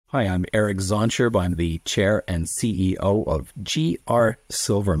Hi, I'm Eric Zaunscherb. I'm the Chair and CEO of GR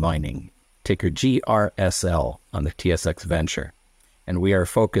Silver Mining, ticker GRSL on the TSX Venture. And we are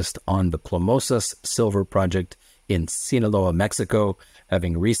focused on the Clamosis silver project in Sinaloa, Mexico,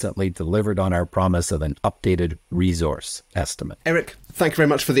 having recently delivered on our promise of an updated resource estimate. Eric, thank you very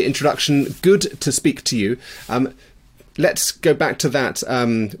much for the introduction. Good to speak to you. Let's go back to that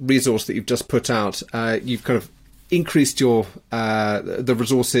resource that you've just put out. You've kind of increased your the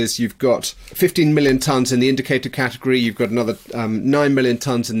resources. You've got 15 million tonnes in the indicated category. You've got another 9 million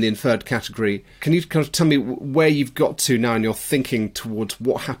tonnes in the inferred category. Can you kind of tell me where you've got to now in your thinking towards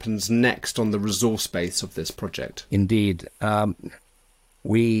what happens next on the resource base of this project? Indeed.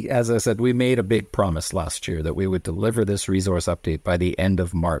 As I said, we made a big promise last year that we would deliver this resource update by the end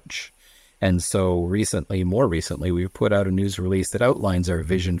of March. And so more recently, we put out a news release that outlines our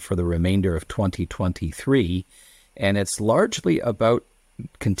vision for the remainder of 2023. And it's largely about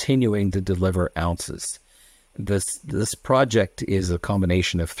continuing to deliver ounces. This project is a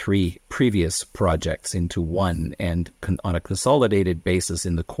combination of three previous projects into one, and on a consolidated basis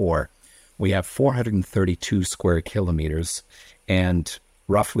in the core, we have 432 square kilometers and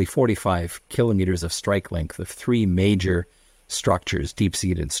roughly 45 kilometers of strike length of three major structures,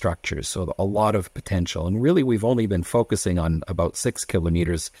 deep-seated structures, so a lot of potential. And really, we've only been focusing on about 6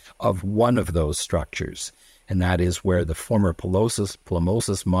 kilometers of one of those structures. And that is where the former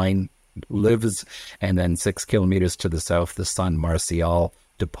Clamosis mine lives, and then 6 kilometers to the south, the San Marcial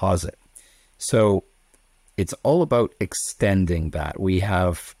deposit. So it's all about extending that. We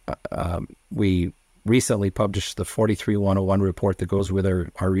recently published the 43-101 report that goes with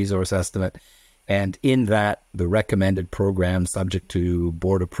our resource estimate. And in that, the recommended program, subject to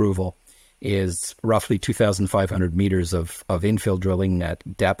board approval, is roughly 2,500 meters of infill drilling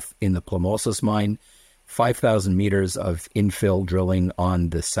at depth in the Clamosis mine, 5,000 meters of infill drilling on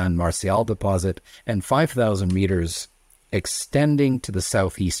the San Marcial deposit, and 5,000 meters extending to the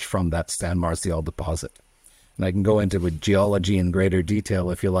southeast from that San Marcial deposit. And I can go into with geology in greater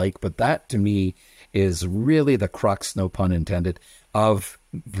detail if you like, but that to me is really the crux, no pun intended, of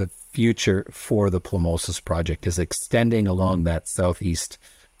the future for the Clamosis project, is extending along that southeast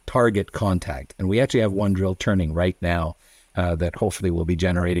target contact. And we actually have one drill turning right now that hopefully will be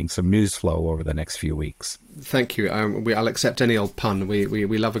generating some news flow over the next few weeks. Thank you. I'll accept any old pun.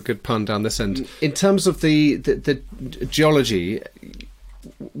 We love a good pun down this end. In terms of the geology,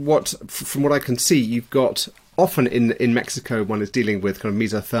 from what I can see, you've got often in Mexico, one is dealing with kind of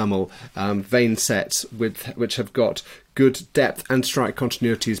mesothermal vein sets which have got good depth and strike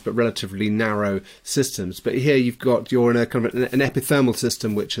continuities, but relatively narrow systems. But here you're in a kind of an epithermal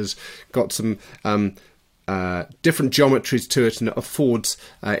system which has got some different geometries to it, and it affords,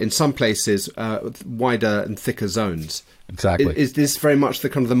 in some places, wider and thicker zones. Exactly. Is this very much the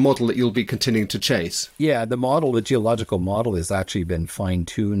kind of the model that you'll be continuing to chase? Yeah, the geological model has actually been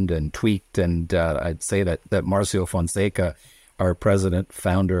fine-tuned and tweaked, and I'd say that Marcio Fonseca, our president,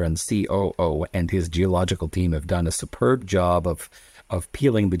 founder, and COO, and his geological team have done a superb job of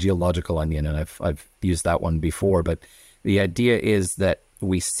peeling the geological onion, and I've used that one before. But the idea is that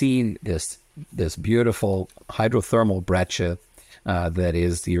we see this beautiful hydrothermal breccia that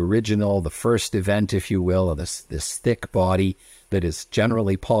is the first event, if you will, of this thick body that is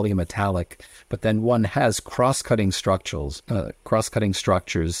generally polymetallic, but then one has cross-cutting structures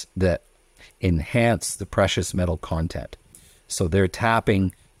that enhance the precious metal content. So they're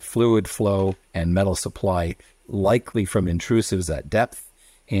tapping fluid flow and metal supply, likely from intrusives at depth,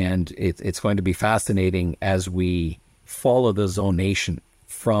 and it's going to be fascinating as we follow the zonation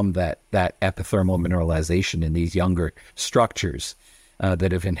from that epithermal mineralization in these younger structures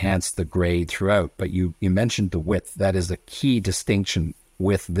that have enhanced the grade throughout. But you mentioned the width. That is a key distinction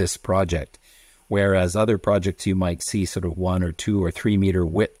with this project. Whereas other projects you might see sort of 1 or 2 or 3 meter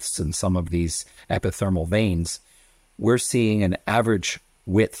widths in some of these epithermal veins, we're seeing an average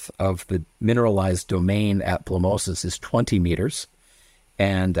width of the mineralized domain at Clamosis is 20 meters,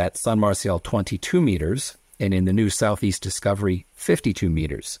 and at San Marcial 22 meters, and in the new Southeast Discovery, 52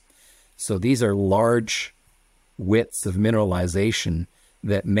 meters. So these are large widths of mineralization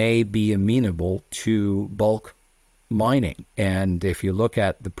that may be amenable to bulk mining. And if you look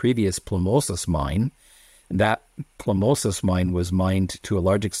at the previous Clamosis mine, that Clamosis mine was mined to a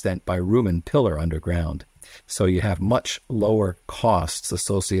large extent by room and pillar underground. So you have much lower costs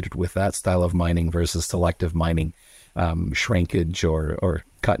associated with that style of mining versus selective mining, shrinkage or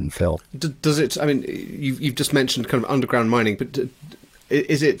cut and fill. Does it, I mean, you've just mentioned kind of underground mining, but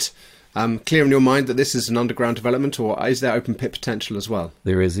is it clear in your mind that this is an underground development, or is there open pit potential as well?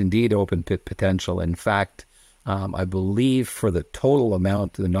 There is indeed open pit potential. In fact, I believe for the total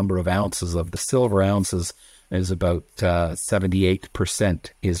amount, the number of ounces of the silver ounces is about 78%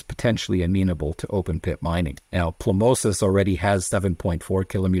 is potentially amenable to open pit mining. Now, Clamosis already has 7.4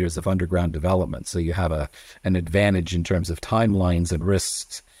 kilometers of underground development, so you have an advantage in terms of timelines and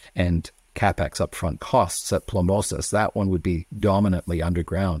risks and capex upfront costs at Pelosis. That one would be dominantly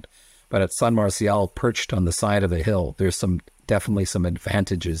underground. But at San Marcial, perched on the side of the hill, there's definitely some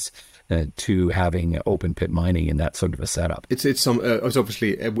advantages to having open pit mining in that sort of a setup. It's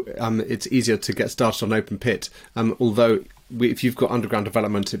obviously it's easier to get started on open pit, although if you've got underground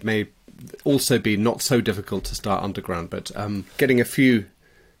development, it may also be not so difficult to start underground. But getting a few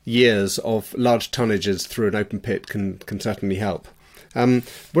years of large tonnages through an open pit can certainly help.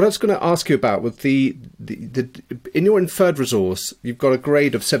 What I was going to ask you about with the in your inferred resource, you've got a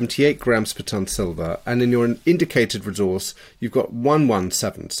grade of 78 grams per ton silver, and in your indicated resource, you've got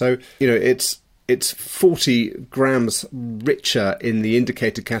 117. So it's 40 grams richer in the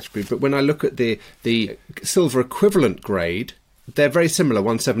indicated category. But when I look at the silver equivalent grade, they're very similar,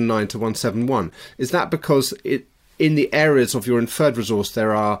 179 to 171. Is that because in the areas of your inferred resource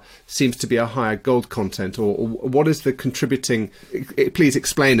seems to be a higher gold content, or what is the contributing? Please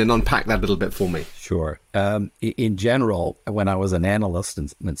explain and unpack that a little bit for me. Sure. In general, when I was an analyst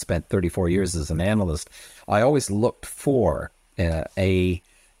and spent 34 years as an analyst, I always looked for an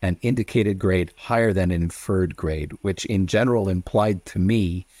indicated grade higher than an inferred grade, which in general implied to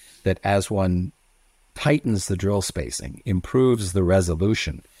me that as one tightens the drill spacing, improves the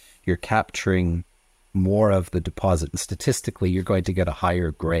resolution, you're capturing more of the deposit, and statistically you're going to get a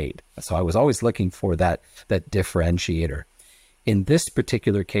higher grade. So I was always looking for that differentiator. In this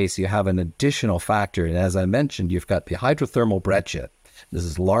particular case, you have an additional factor, and as I mentioned, you've got the hydrothermal breccia. This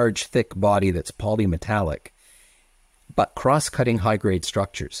is large, thick body that's polymetallic, but cross-cutting high-grade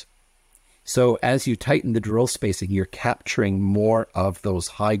structures. So as you tighten the drill spacing, you're capturing more of those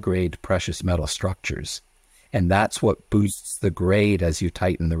high-grade precious metal structures, and that's what boosts the grade as you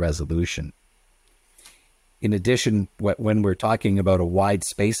tighten the resolution. In addition, when we're talking about a wide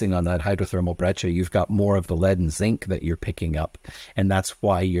spacing on that hydrothermal breccia, you've got more of the lead and zinc that you're picking up, and that's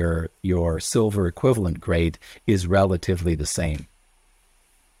why your silver equivalent grade is relatively the same.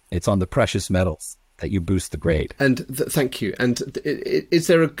 It's on the precious metals that you boost the grade. And thank you. And is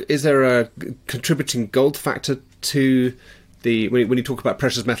there a contributing gold factor to when you talk about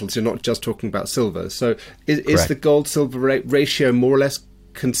precious metals? You're not just talking about silver. So is the gold-silver ratio more or less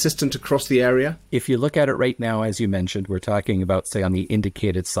consistent across the area? If you look at it right now, as you mentioned, we're talking about, say, on the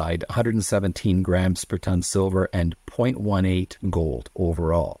indicated side, 117 grams per ton silver and 0.18 gold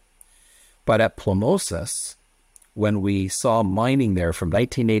overall. But at Clamosis, when we saw mining there from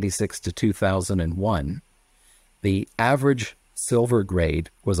 1986 to 2001, the average silver grade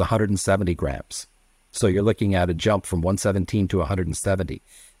was 170 grams. So you're looking at a jump from 117 to 170.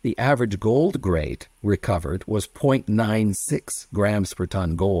 The average gold grade recovered was 0.96 grams per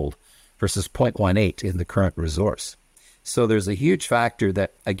ton gold versus 0.18 in the current resource. So there's a huge factor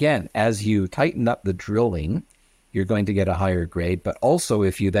that, again, as you tighten up the drilling, you're going to get a higher grade. But also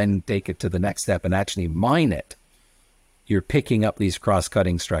if you then take it to the next step and actually mine it, you're picking up these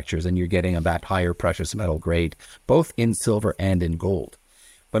cross-cutting structures and you're getting a that higher precious metal grade, both in silver and in gold.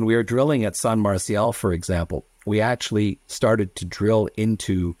 When we were drilling at San Marcial, for example, we actually started to drill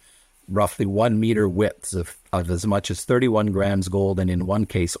into roughly 1 meter widths of as much as 31 grams gold, and in one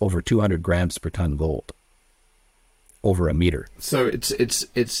case over 200 grams per ton gold over a meter. So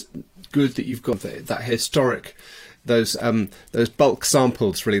it's good that you've got that historic, those bulk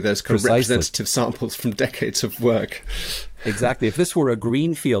samples, really, those kind of representative samples from decades of work. Exactly. If this were a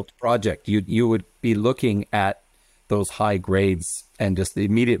greenfield project, you would be looking at those high grades and just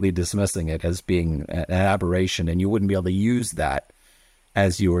immediately dismissing it as being an aberration, and you wouldn't be able to use that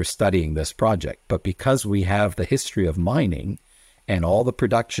as you were studying this project. But because we have the history of mining and all the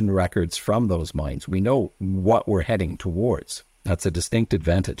production records from those mines, we know what we're heading towards. That's a distinct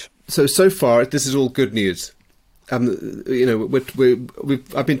advantage. So far, this is all good news. I've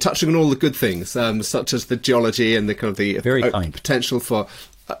been touching on all the good things, such as the geology and the kind of the potential for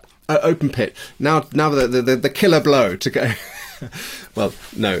open pit. Now the killer blow to go. Well,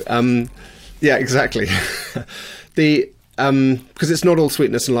 no. Yeah, exactly. Because it's not all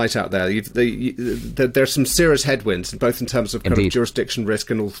sweetness and light out there. There's some serious headwinds, both in terms of kind of jurisdiction risk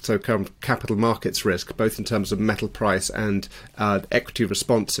and also kind of capital markets risk, both in terms of metal price and equity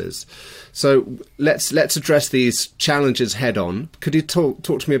responses. So let's address these challenges head on. Could you talk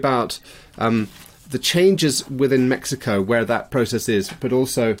to me about the changes within Mexico, where that process is, but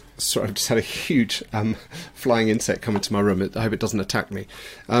also, sorry, I've just had a huge flying insect come into my room. I hope it doesn't attack me.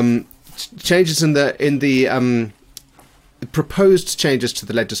 changes in the proposed changes to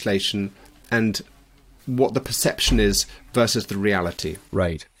the legislation and what the perception is versus the reality.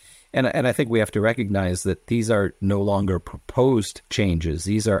 Right. And I think we have to recognize that these are no longer proposed changes.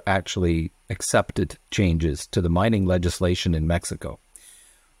 These are actually accepted changes to the mining legislation in Mexico.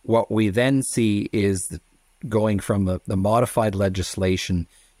 What we then see is going from the modified legislation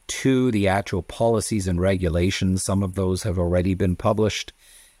to the actual policies and regulations. Some of those have already been published.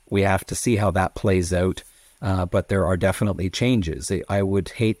 We have to see how that plays out. But there are definitely changes. I would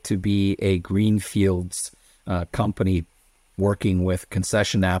hate to be a greenfields company working with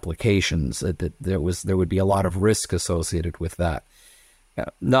concession applications. There would be a lot of risk associated with that.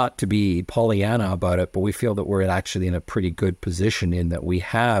 Not to be Pollyanna about it, but we feel that we're actually in a pretty good position in that we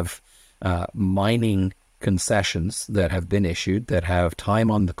have mining concessions that have been issued that have time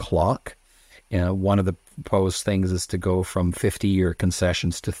on the clock. One of the proposed things is to go from 50-year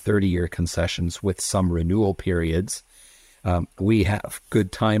concessions to 30-year concessions with some renewal periods. We have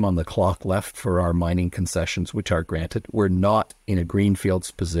good time on the clock left for our mining concessions, which are granted. We're not in a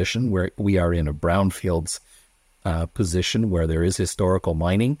greenfields position where we are in a brownfields position where there is historical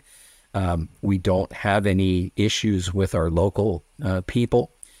mining. We don't have any issues with our local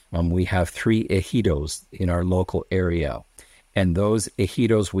people. We have 3 ejidos in our local area. And those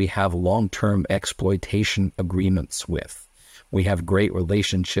ejidos we have long-term exploitation agreements with. We have great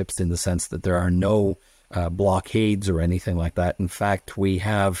relationships in the sense that there are no blockades or anything like that. In fact, we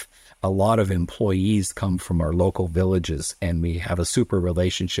have a lot of employees come from our local villages, and we have a super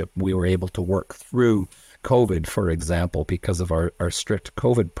relationship. We were able to work through COVID, for example, because of our strict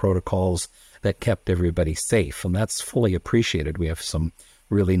COVID protocols that kept everybody safe. And that's fully appreciated. We have some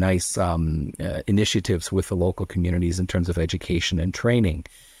really nice initiatives with the local communities in terms of education and training.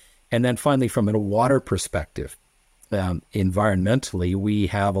 And then finally, from a water perspective, environmentally, we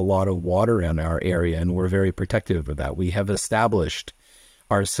have a lot of water in our area, and we're very protective of that. We have established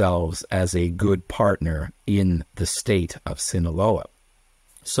ourselves as a good partner in the state of Sinaloa.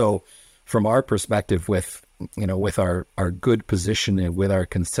 So from our perspective, with our good position and with our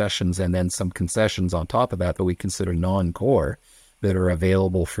concessions, and then some concessions on top of that we consider non-core, that are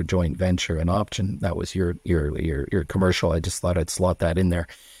available for joint venture and option. That was your commercial. I just thought I'd slot that in there.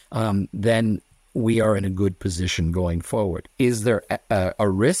 Then we are in a good position going forward. Is there a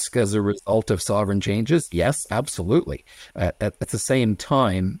risk as a result of sovereign changes? Yes, absolutely. At the same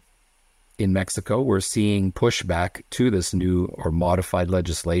time, in Mexico, we're seeing pushback to this new or modified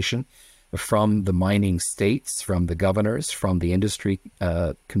legislation from the mining states, from the governors, from the industry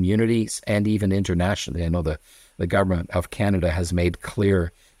communities, and even internationally. I know the government of Canada has made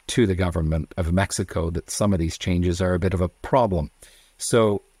clear to the government of Mexico that some of these changes are a bit of a problem.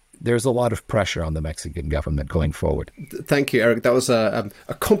 So there's a lot of pressure on the Mexican government going forward. Thank you, Eric. That was a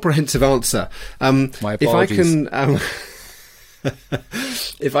comprehensive answer. My apologies.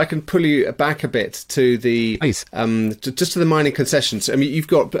 If I can pull you back a bit to the just to the mining concessions. I mean, you've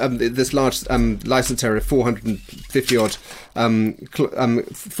got this large license area, 450 odd,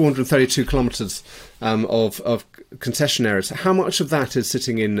 432 kilometres of concession areas. How much of that is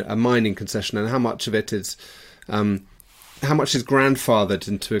sitting in a mining concession, and how much of it is grandfathered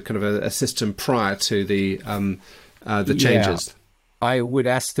into a kind of a system prior to the changes? Yeah. I would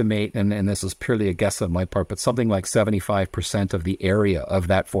estimate, and this is purely a guess on my part, but something like 75% of the area of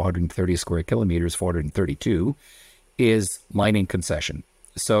that 430 square kilometers, 432, is mining concession.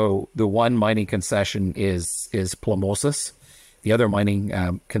 So the one mining concession is Clamosis. The other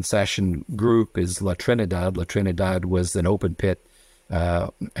mining concession group is La Trinidad. La Trinidad was an open pit,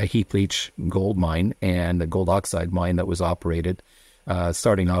 a heap leach gold mine and a gold oxide mine that was operated,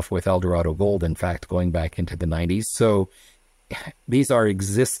 starting off with Eldorado Gold, in fact, going back into the 90s. So these are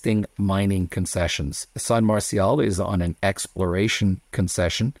existing mining concessions. San Marcial is on an exploration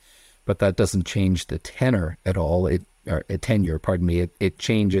concession, but that doesn't change the tenor at all. Tenure, pardon me. It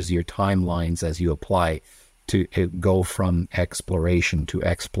changes your timelines as you apply to go from exploration to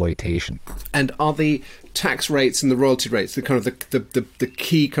exploitation. And are the tax rates and the royalty rates the kind of the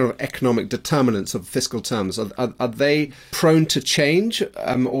key kind of economic determinants of fiscal terms? Are they prone to change,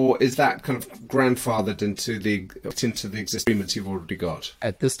 or is that kind of grandfathered into the existing agreements you've already got?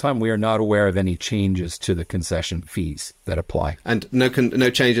 At this time, we are not aware of any changes to the concession fees that apply, and no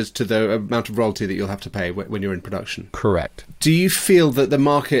changes to the amount of royalty that you'll have to pay when you're in production. Correct. Do you feel that the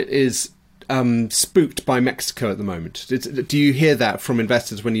market is spooked by Mexico at the moment? Do you hear that from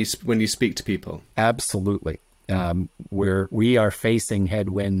investors when you speak to people? Absolutely. We are facing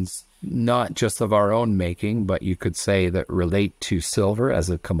headwinds, not just of our own making, but you could say that relate to silver as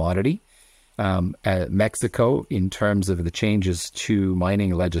a commodity. Mexico, in terms of the changes to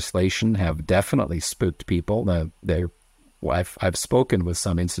mining legislation, have definitely spooked people. I've spoken with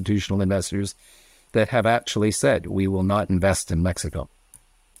some institutional investors that have actually said, we will not invest in Mexico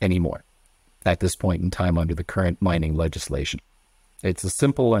anymore at this point in time under the current mining legislation. It's as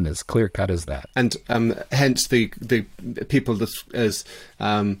simple and as clear cut as that. And hence the people that as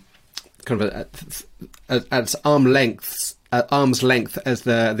kind of at arm's length as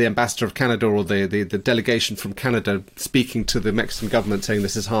the ambassador of Canada or the delegation from Canada speaking to the Mexican government saying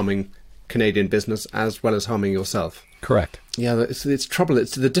this is harming Canadian business as well as harming yourself. Correct. Yeah, it's trouble.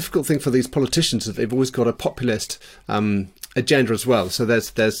 It's the difficult thing for these politicians that they've always got a populist agenda as well. So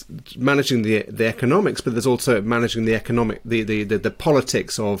there's managing the economics, but there's also managing the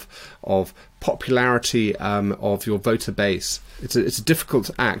politics of popularity of your voter base. It's a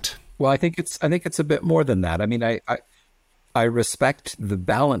difficult act. Well, I think it's a bit more than that. I mean, I respect the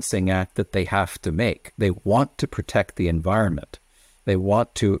balancing act that they have to make. They want to protect the environment. They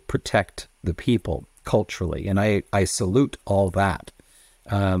want to protect the people culturally, and I salute all that.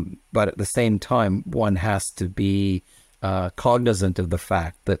 But at the same time, one has to be cognizant of the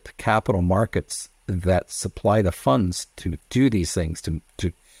fact that the capital markets that supply the funds to do these things, to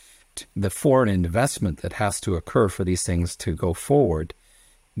the foreign investment that has to occur for these things to go forward,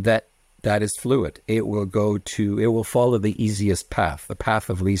 that is fluid. It will follow the easiest path, the path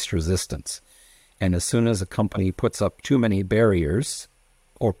of least resistance. And as soon as a company puts up too many barriers,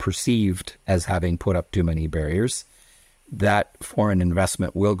 or perceived as having put up too many barriers, that foreign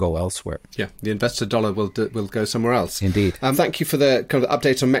investment will go elsewhere. Yeah, the investor dollar will go somewhere else. Indeed. Thank you for the kind of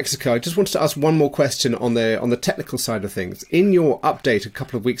update on Mexico. I just wanted to ask one more question on the technical side of things. In your update a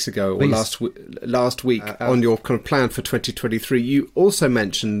couple of weeks ago, or last week, on your kind of plan for 2023, you also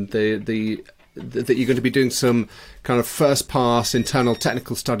mentioned that you're going to be doing some kind of first pass internal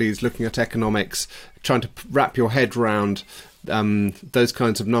technical studies, looking at economics, trying to wrap your head around those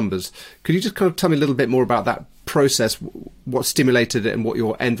kinds of numbers. Could you just kind of tell me a little bit more about that process, what stimulated it and what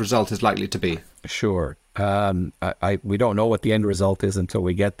your end result is likely to be? Sure. We don't know what the end result is until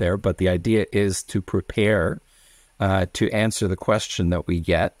we get there, but the idea is to prepare to answer the question that we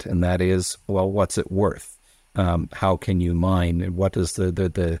get, and that is, well, what's it worth? How can you mine? And what is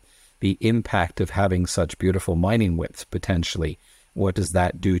the impact of having such beautiful mining widths potentially? What does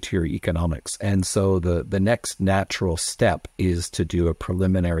that do to your economics? And so the next natural step is to do a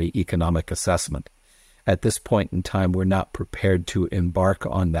preliminary economic assessment. At this point in time, we're not prepared to embark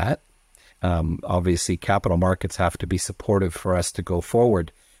on that. Obviously, capital markets have to be supportive for us to go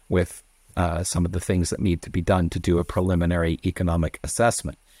forward with some of the things that need to be done to do a preliminary economic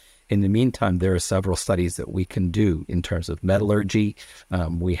assessment. In the meantime, there are several studies that we can do in terms of metallurgy.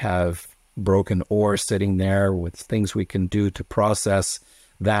 We have broken ore sitting there with things we can do to process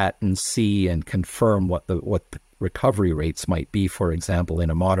that and see and confirm what the recovery rates might be, for example,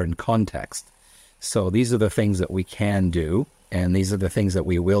 in a modern context. So these are the things that we can do, and these are the things that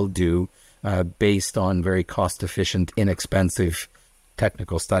we will do based on very cost-efficient, inexpensive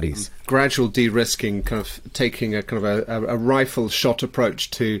technical studies. Gradual de-risking, kind of taking a kind of a rifle shot approach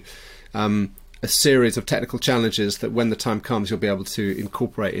to a series of technical challenges that when the time comes you'll be able to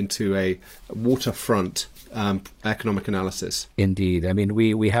incorporate into a waterfront economic analysis. Indeed. I mean,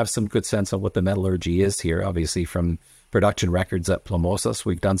 we have some good sense of what the metallurgy is here. Obviously, from production records at Clamosis,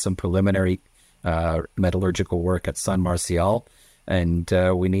 we've done some preliminary metallurgical work at San Marcial, and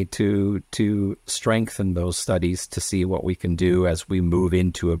we need to strengthen those studies to see what we can do as we move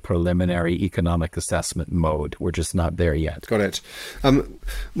into a preliminary economic assessment mode. We're just not there yet. Got it.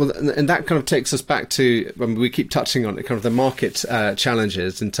 Well, and that kind of takes us back to, we keep touching on it, kind of the market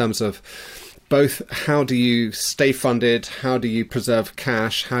challenges in terms of both how do you stay funded, how do you preserve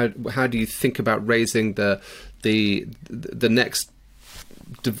cash, how do you think about raising the next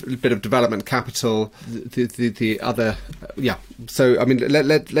bit of development capital, the other, yeah. So I mean,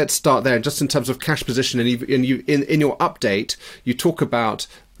 let's start there. Just in terms of cash position, and you in your update, you talk about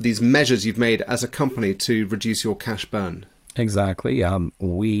these measures you've made as a company to reduce your cash burn. Exactly.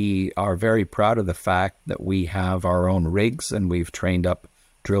 We are very proud of the fact that we have our own rigs, and we've trained up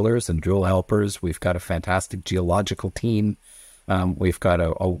drillers and drill helpers. We've got a fantastic geological team. We've got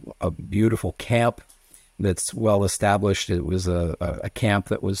a beautiful camp that's well established. It was a camp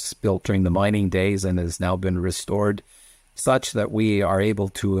that was built during the mining days and has now been restored, such that we are able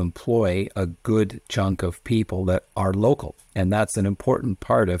to employ a good chunk of people that are local. And that's an important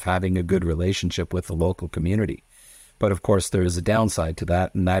part of having a good relationship with the local community. But of course, there is a downside to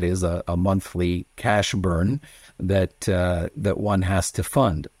that, and that is a monthly cash burn that one has to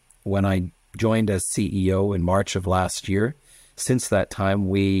fund. When I joined as CEO in March of last year, Since that time,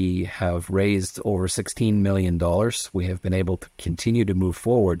 we have raised over $16 million. We have been able to continue to move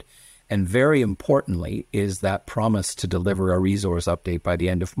forward. And very importantly is that promise to deliver a resource update by the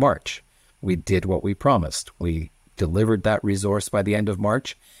end of March. We did what we promised. We delivered that resource by the end of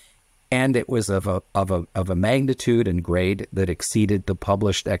March, and it was of a magnitude and grade that exceeded the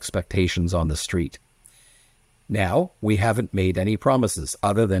published expectations on the street. Now, we haven't made any promises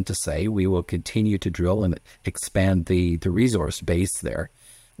other than to say we will continue to drill and expand the resource base there.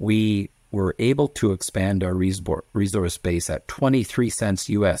 We were able to expand our resource base at 23 cents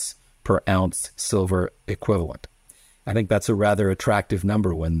US per ounce silver equivalent. I think that's a rather attractive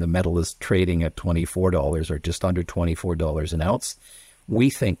number when the metal is trading at $24 or just under $24 an ounce. We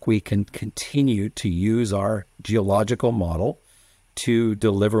think we can continue to use our geological model to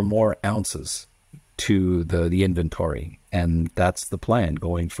deliver more ounces to the inventory, and that's the plan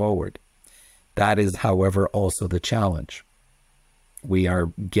going forward. That is, however, also the challenge. We are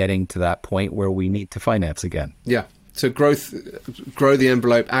getting to that point where we need to finance again. Yeah. So grow the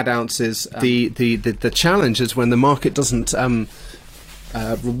envelope, add ounces. The challenge is when the market doesn't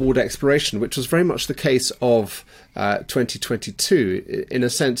reward exploration, which was very much the case of 2022. In a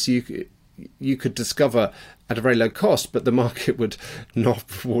sense, you could discover at a very low cost, but the market would not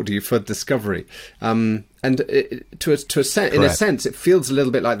reward you for discovery. In a sense, it feels a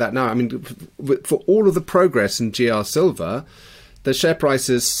little bit like that now. I mean, for all of the progress in GR Silver, the share price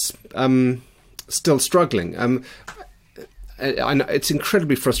is still struggling. I know it's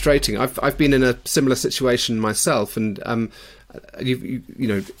incredibly frustrating. I've been in a similar situation myself, and you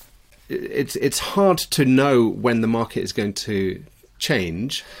know, it's hard to know when the market is going to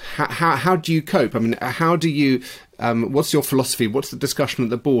change. How do you cope? I mean, how do you? What's your philosophy? What's the discussion at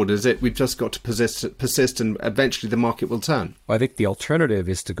the board? Is it we've just got to persist, and eventually the market will turn? Well, I think the alternative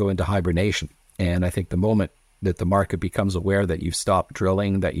is to go into hibernation, and I think the moment that the market becomes aware that you've stopped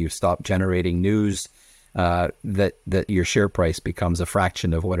drilling, that you've stopped generating news, that your share price becomes a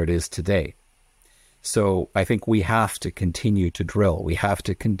fraction of what it is today. So I think we have to continue to drill. We have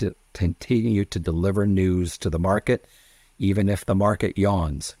to continue to deliver news to the market, even if the market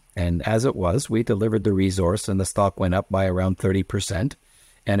yawns. And as it was, we delivered the resource and the stock went up by around 30%.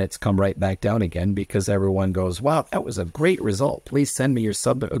 And it's come right back down again because everyone goes, wow, that was a great result. Please send me your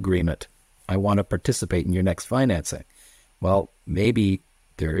sub-agreement. I want to participate in your next financing. Well, maybe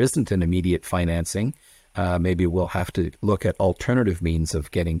there isn't an immediate financing. Maybe we'll have to look at alternative means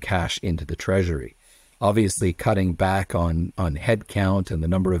of getting cash into the treasury. Obviously, cutting back on headcount and the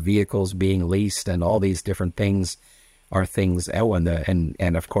number of vehicles being leased and all these different things are things,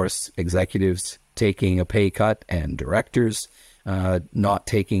 and of course, executives taking a pay cut and directors not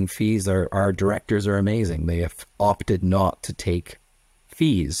taking fees. Our directors are amazing. They have opted not to take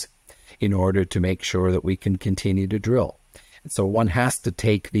fees in order to make sure that we can continue to drill. So one has to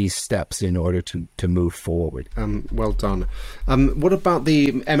take these steps in order to move forward. Well done. What about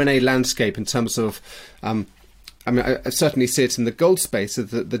the M&A landscape in terms of, I mean, I certainly see it in the gold space.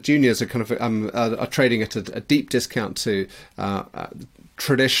 The juniors are kind of are trading at a deep discount to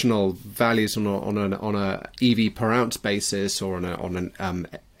traditional values on a EV per ounce basis or on an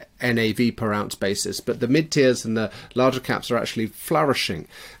NAV per ounce basis, but the mid-tiers and the larger caps are actually flourishing,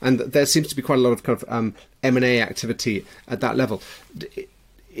 and there seems to be quite a lot of kind of M&A activity at that level.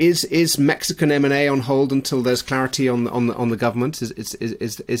 Is Mexican M&A on hold until there's clarity on the government?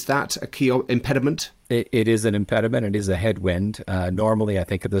 Is that a key impediment? It is an impediment. It is a headwind. Normally, I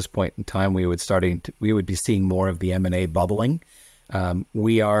think at this point in time, we would be seeing more of the M&A bubbling.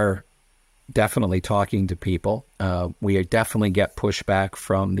 We are definitely talking to people. We definitely get pushback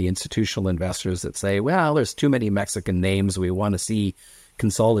from the institutional investors that say, well, there's too many Mexican names. We want to see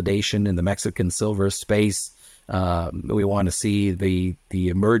consolidation in the Mexican silver space. We want to see the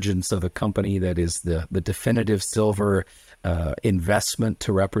emergence of a company that is the definitive silver investment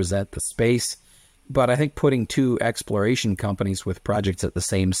to represent the space. But I think putting two exploration companies with projects at the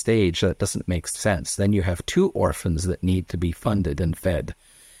same stage, that doesn't make sense. Then you have two orphans that need to be funded and fed.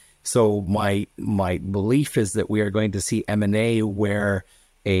 So my belief is that we are going to see M&A where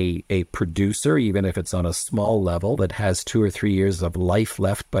a producer, even if it's on a small level, that has 2 or 3 years of life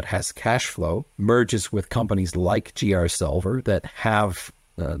left but has cash flow, merges with companies like GR Silver that have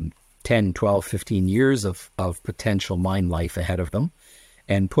 10, 12, 15 years of potential mine life ahead of them.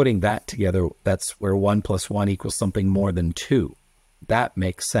 And putting that together, that's where 1 + 1 equals something more than 2. That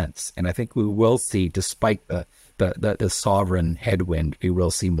makes sense. And I think we will see, despite the sovereign headwind, we will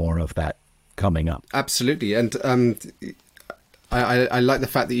see more of that coming up. Absolutely. And I like the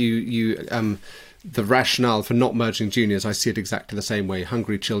fact that you the rationale for not merging juniors, I see it exactly the same way.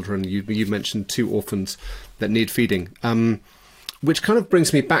 Hungry children, you mentioned two orphans that need feeding. Which kind of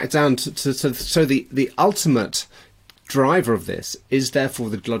brings me back down to so the ultimate driver of this is therefore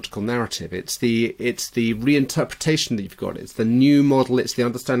the geological narrative. It's the reinterpretation that you've got. It's the new model. It's the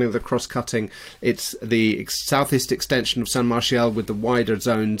understanding of the cross-cutting. It's the southeast extension of San Marcial with the wider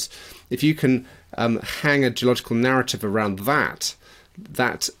zones. If you can hang a geological narrative around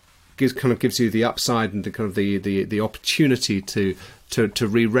that gives you the upside and the kind of the opportunity to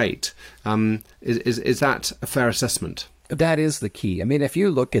re-rate. Is that a fair assessment? That is the key. I mean, if you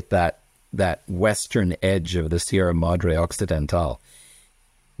look at that western edge of the Sierra Madre Occidental,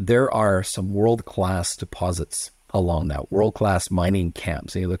 there are some world-class deposits along that, world-class mining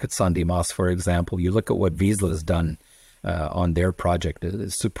camps. And you look at San Dimas, for example. You look at what Vizsla has done on their project.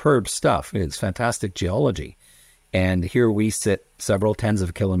 It's superb stuff. It's fantastic geology. And here we sit several tens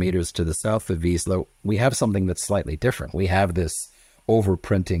of kilometers to the south of Vizsla. We have something that's slightly different. We have this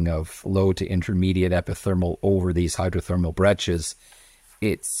overprinting of low to intermediate epithermal over these hydrothermal breccias.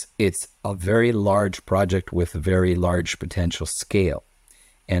 It's a very large project with very large potential scale.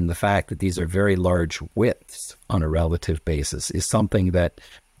 And the fact that these are very large widths on a relative basis is something that,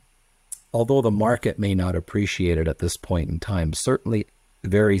 although the market may not appreciate it at this point in time, certainly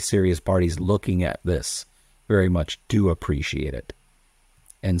very serious parties looking at this very much do appreciate it.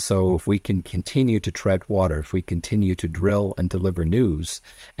 And so if we can continue to tread water, if we continue to drill and deliver news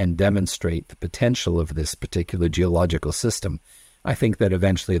and demonstrate the potential of this particular geological system, I think that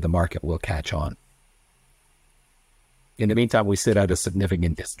eventually the market will catch on. In the meantime, we sit at a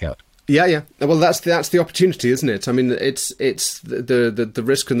significant discount. Yeah. Well, that's the opportunity, isn't it? I mean, it's the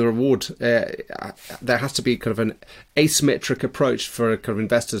risk and the reward. There has to be kind of an asymmetric approach for kind of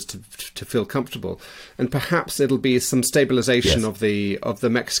investors to feel comfortable, and perhaps it'll be some stabilization of the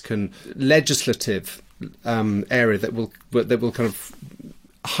Mexican legislative area that will kind of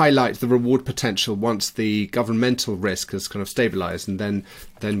highlight the reward potential once the governmental risk has kind of stabilized, and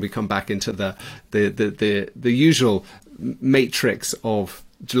then we come back into the usual matrix of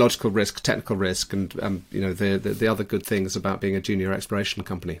geological risk, technical risk, and the other good things about being a junior exploration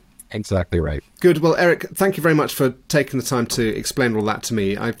company. Exactly right. Good. Well, Eric, thank you very much for taking the time to explain all that to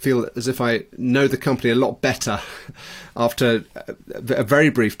me. I feel as if I know the company a lot better after a very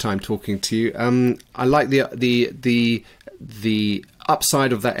brief time talking to you. I like the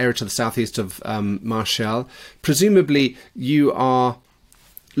upside of that area to the southeast of Marcial. Presumably, you are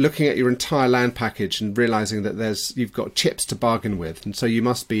looking at your entire land package and realizing that you've got chips to bargain with, and so you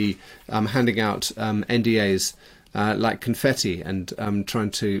must be handing out NDAs like confetti and trying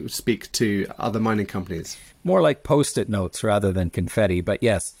to speak to other mining companies. More like post-it notes rather than confetti, but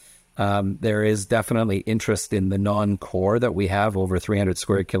yes, there is definitely interest in the non-core that we have, over 300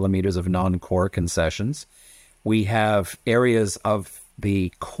 square kilometers of non-core concessions. We have areas of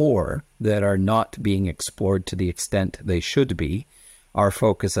the core that are not being explored to the extent they should be. Our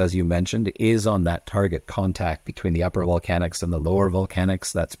focus, as you mentioned, is on that target contact between the upper volcanics and the lower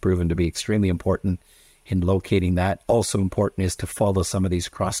volcanics. That's proven to be extremely important in locating that. Also important is to follow some of these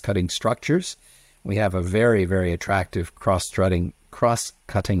cross-cutting structures. We have a very, very attractive cross-cutting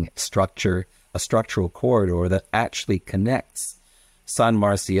structure, a structural corridor that actually connects San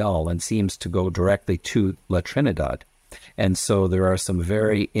Marcial and seems to go directly to La Trinidad. And so there are some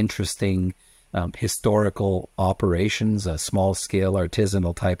very interesting historical operations, small-scale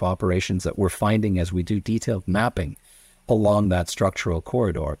artisanal type operations that we're finding as we do detailed mapping along that structural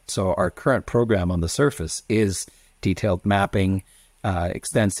corridor. So our current program on the surface is detailed mapping,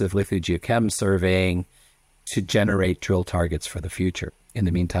 extensive lithogeochem surveying to generate drill targets for the future. In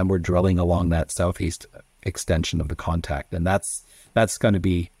the meantime, we're drilling along that southeast extension of the contact, and that's going to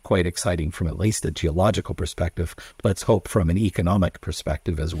be quite exciting from at least a geological perspective. Let's hope from an economic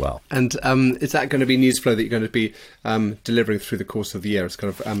perspective as well. And is that going to be news flow that you're going to be delivering through the course of the year? It's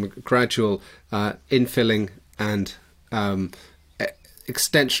kind of gradual infilling and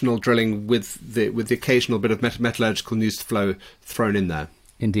extensional drilling with the occasional bit of metallurgical news flow thrown in there.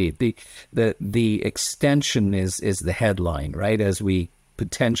 Indeed, the extension is the headline, right? As we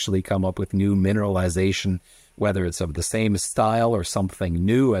potentially come up with new mineralization, whether it's of the same style or something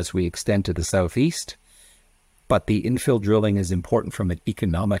new as we extend to the southeast. But the infill drilling is important from an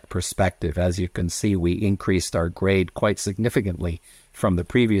economic perspective. As you can see, we increased our grade quite significantly from the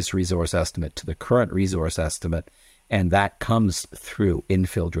previous resource estimate to the current resource estimate, and that comes through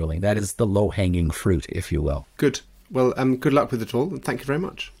infill drilling. That is the low-hanging fruit, if you will. Good. Well, good luck with it all, and thank you very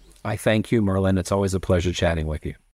much. I thank you, Merlin. It's always a pleasure chatting with you.